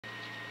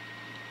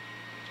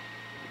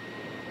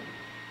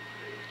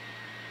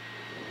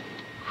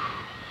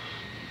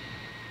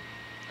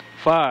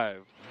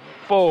5,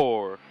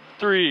 4,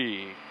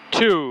 3,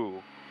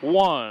 2,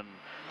 1.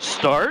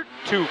 Start.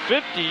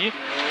 250.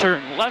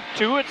 Turn left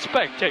 2 at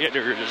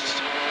spectators.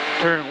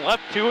 Turn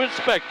left 2 at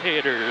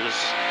spectators.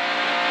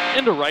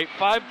 Into right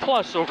 5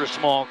 plus over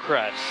small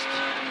crest.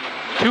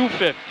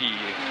 250.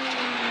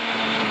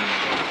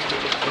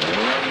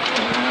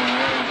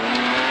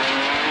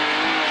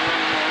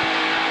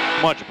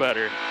 Much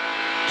better.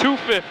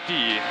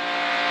 250.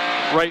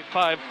 Right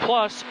 5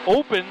 plus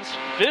opens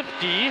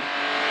 50.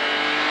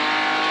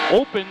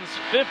 Opens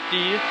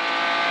 50.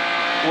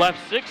 Left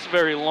 6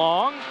 very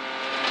long.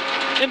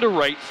 Into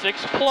right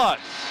 6 plus.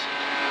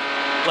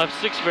 Left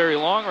 6 very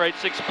long, right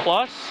 6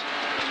 plus.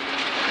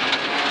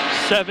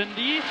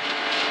 70.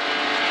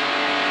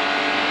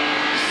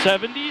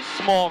 70,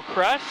 small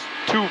crest.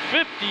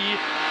 250,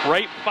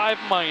 right 5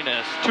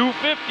 minus.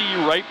 250,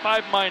 right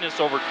 5 minus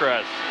over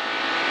crest.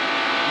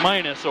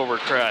 Minus over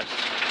crest.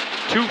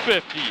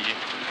 250.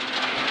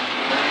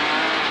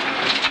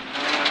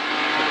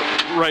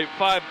 Right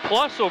 5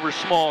 plus over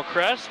small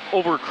crest.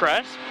 Over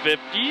crest.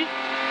 50.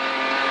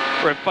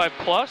 Right 5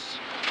 plus.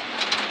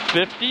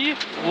 50.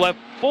 Left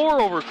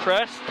 4 over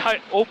crest.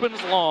 Tight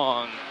opens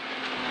long.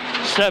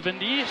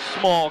 70.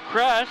 Small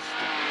crest.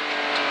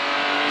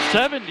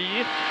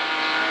 70.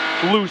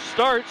 Loose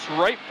starts.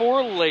 Right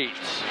 4 late.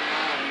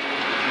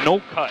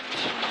 No cut.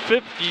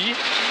 50.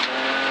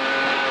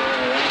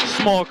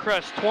 Small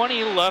crest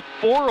 20, left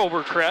 4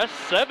 over crest,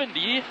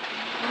 70.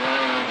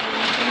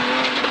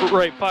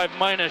 Right 5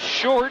 minus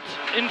short,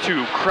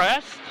 into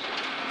crest,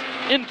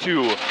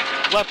 into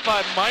left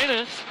 5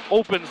 minus,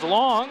 opens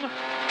long,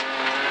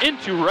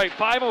 into right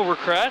 5 over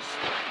crest,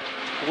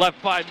 left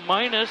 5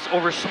 minus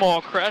over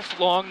small crest,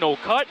 long no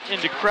cut,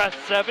 into crest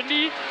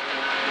 70,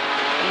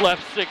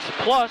 left 6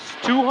 plus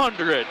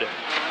 200.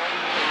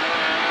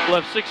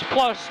 Left 6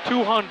 plus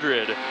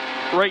 200.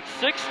 Right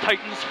 6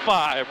 tightens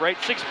 5. Right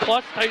 6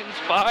 plus tightens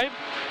 5.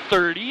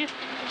 30.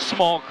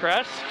 Small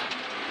crest.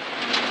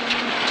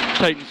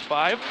 Tightens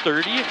 5.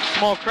 30.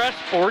 Small crest.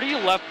 40.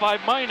 Left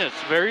 5 minus.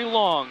 Very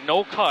long.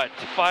 No cut.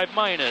 5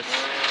 minus.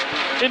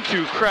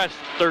 Into crest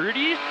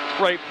 30.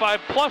 Right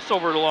 5 plus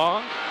over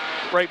long.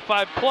 Right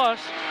 5 plus.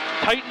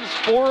 Tightens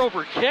 4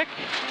 over kick.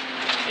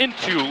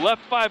 Into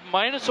left 5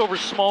 minus over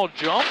small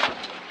jump.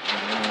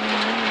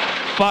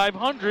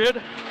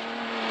 500.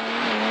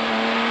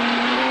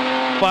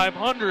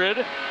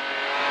 500.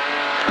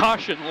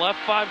 Caution, left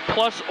 5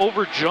 plus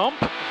over jump,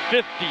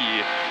 50.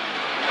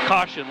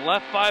 Caution,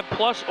 left 5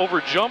 plus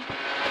over jump,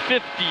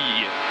 50.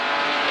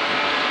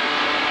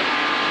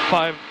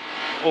 5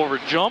 over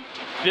jump,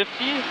 50.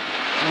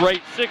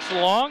 Right 6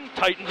 long,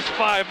 tightens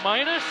 5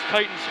 minus,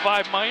 tightens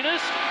 5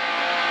 minus,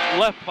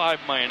 left 5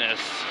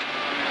 minus.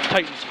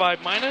 Tightens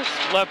 5 minus,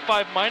 left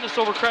 5 minus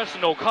over crest,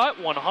 no cut,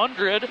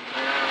 100.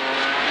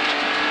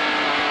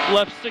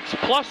 Left 6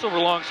 plus over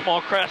long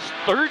small crest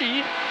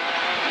 30.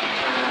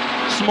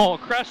 Small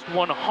crest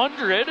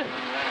 100.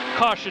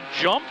 Caution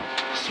jump.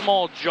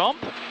 Small jump.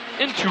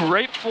 Into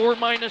right 4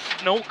 minus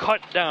no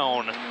cut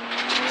down.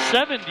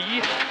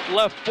 70.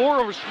 Left 4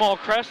 over small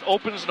crest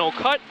opens no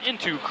cut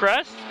into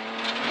crest.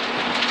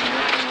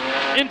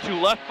 Into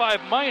left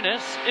 5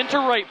 minus. Into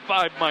right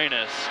 5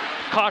 minus.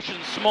 Caution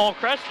small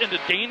crest into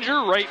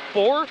danger. Right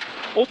 4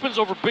 opens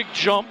over big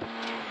jump.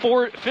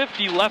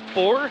 450 left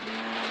 4.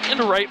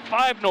 Into right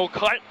 5, no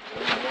cut,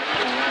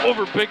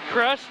 over big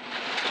crest,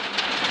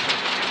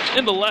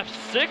 into left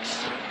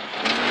 6,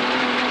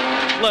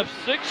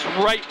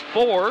 right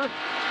 4,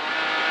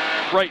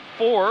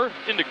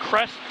 into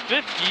crest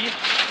 50,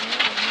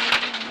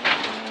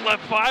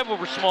 left 5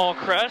 over small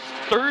crest,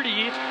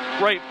 30,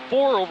 right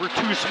 4 over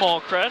 2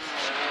 small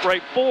crests,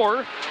 right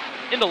 4,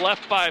 into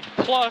left 5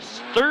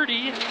 plus,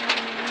 30,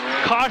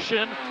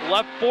 caution,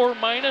 left 4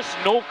 minus,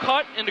 no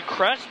cut, into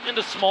crest,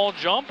 into small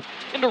jump,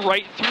 into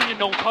right 3,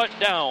 no cut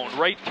down,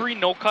 right 3,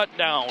 no cut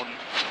down.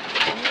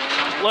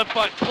 Left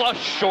 5 plus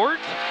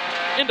short,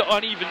 into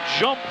uneven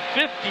jump,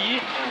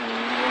 50.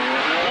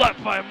 Left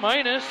 5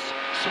 minus,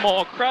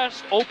 small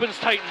crest, opens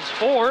tightens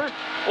 4,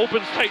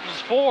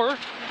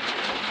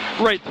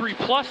 Right 3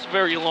 plus,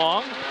 very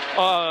long.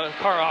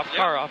 Car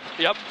off,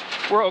 yep.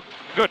 We're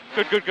good.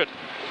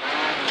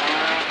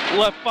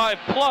 Left 5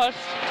 plus,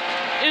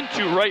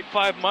 into right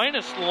 5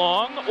 minus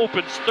long,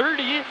 opens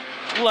 30,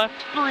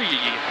 left 3.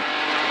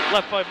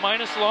 Left 5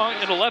 minus long,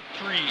 into left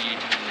 3.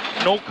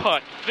 No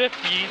cut,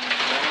 50.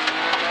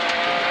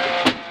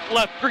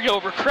 Left 3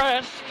 over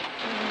crest,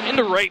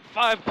 into right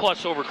 5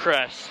 plus over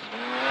crest.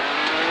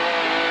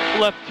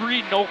 Left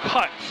 3, no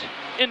cut,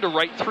 into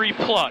right 3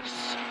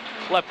 plus.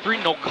 Left 3,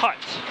 no cut,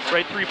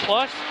 right 3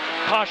 plus.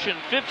 Caution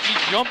 50,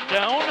 jump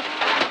down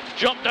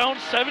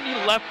 70,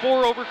 left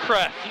 4 over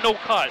crest, no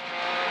cut.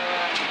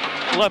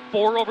 Left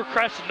 4 over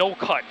crest, no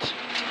cut.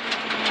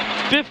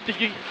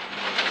 50,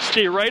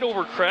 stay right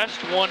over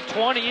crest,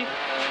 120.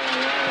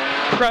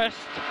 Crest,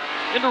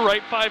 into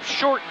right 5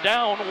 short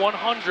down,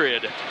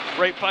 100.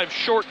 Right 5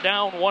 short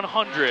down,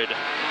 100.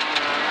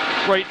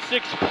 Right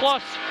 6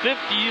 plus,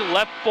 50.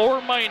 Left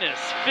 4 minus,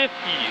 50.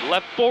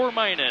 Left 4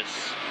 minus.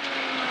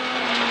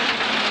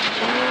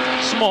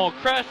 Small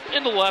crest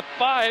into left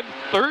 5,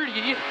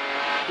 30.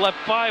 Left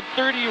 5,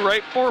 30,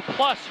 right 4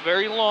 plus,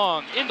 very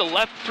long. Into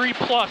left 3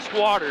 plus,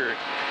 water.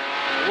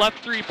 Left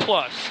 3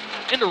 plus.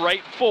 Into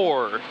right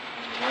 4.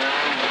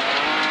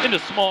 Into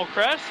small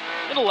crest.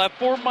 Into left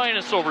 4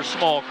 minus over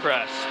small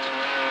crest.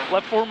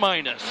 Left 4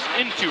 minus.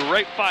 Into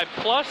right 5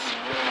 plus,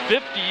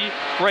 50.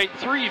 Right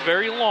 3,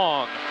 very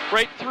long.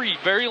 Right 3,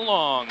 very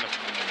long.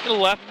 Into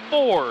left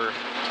 4.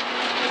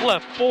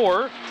 Left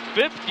 4,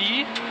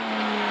 50.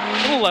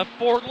 Into left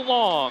 4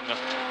 long.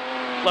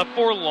 Left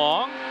 4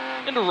 long.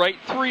 Into right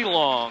 3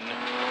 long.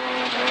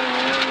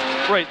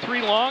 Right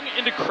 3 long,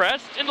 into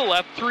crest, into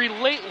left 3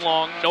 late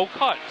long, no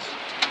cuts.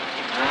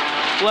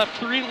 Left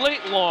 3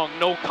 late long,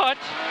 no cut.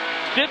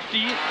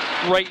 50,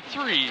 right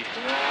 3.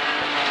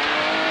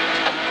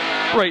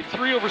 Right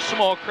 3 over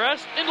small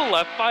crest, into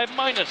left 5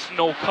 minus,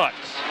 no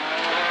cuts.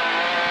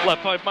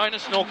 Left 5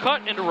 minus, no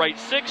cut, into right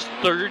 6,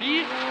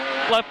 30.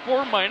 Left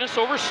 4 minus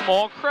over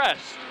small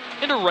crest,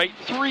 into right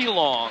 3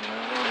 long.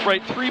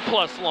 Right 3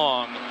 plus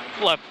long.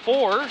 Left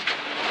 4.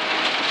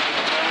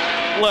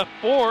 Left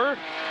 4,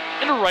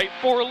 into right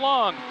 4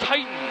 long,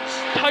 tightens,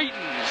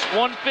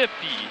 150,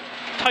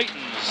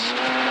 tightens,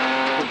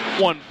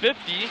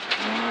 150,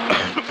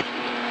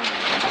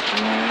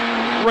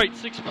 right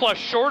 6 plus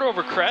short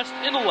over crest,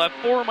 into left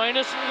 4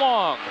 minus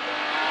long,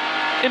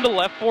 into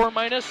left 4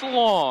 minus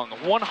long,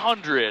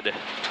 100,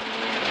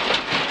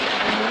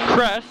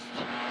 crest,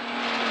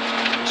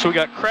 so we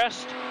got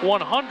crest,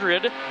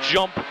 100,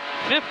 jump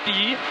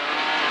 50,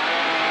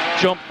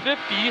 jump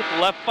 50,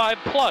 left 5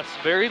 plus,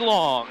 very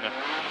long.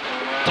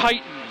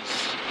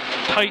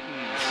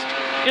 Tightens,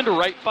 into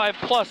right 5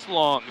 plus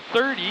long,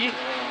 30,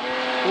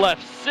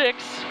 left 6,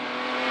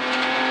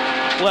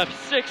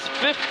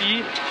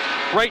 50,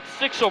 right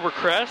 6 over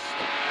crest,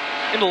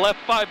 into left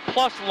 5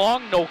 plus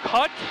long, no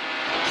cut,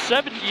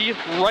 70,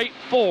 right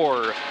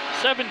 4,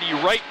 70,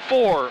 right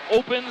 4,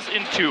 opens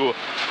into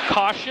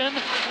caution,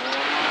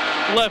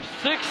 left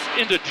 6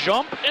 into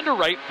jump, into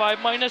right 5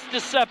 minus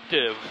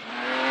deceptive.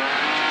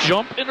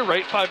 Jump into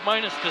right 5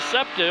 minus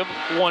deceptive,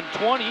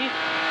 120.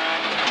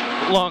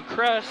 Long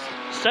crest,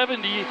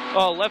 70,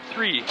 left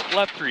 3,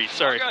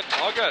 sorry.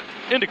 All good.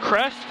 Into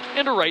crest,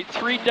 into right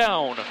 3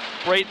 down.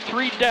 Right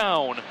 3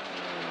 down.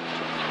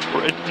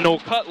 No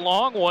cut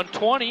long,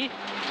 120.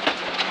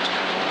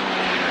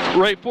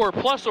 Right 4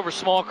 plus over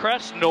small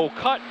crest, no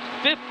cut,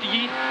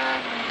 50.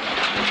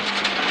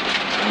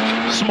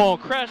 Small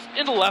crest,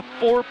 into left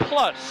 4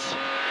 plus.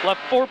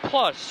 Left 4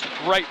 plus,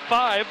 right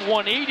 5,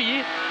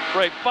 180.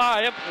 Right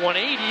 5,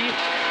 180.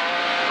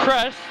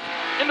 Crest,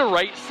 into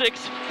right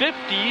 6,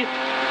 50.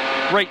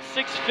 Right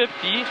 6,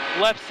 50.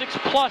 Left 6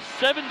 plus,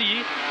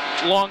 70.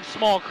 Long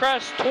small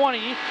crest,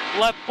 20.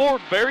 Left 4,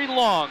 very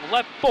long.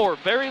 Left 4,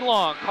 very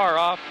long. Car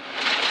off.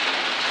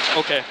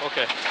 Okay.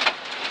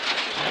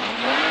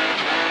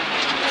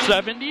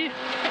 70.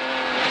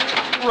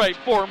 Right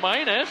 4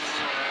 minus.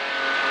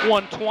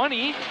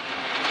 120.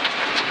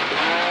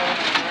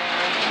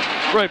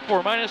 Right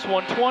 4 minus,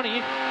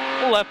 120.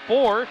 Left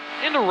 4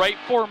 into right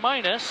 4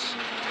 minus.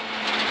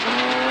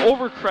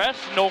 Over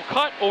crest, no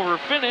cut, over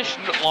finish,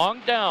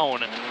 long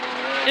down.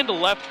 Into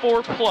left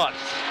 4 plus,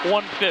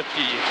 150.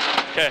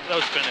 Okay, that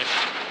was finished.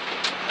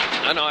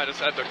 I know, I just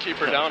had to keep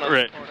her down on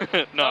right. the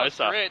corner. No, I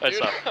saw. Great,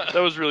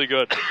 That was really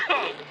good.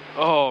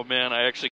 Oh man, I actually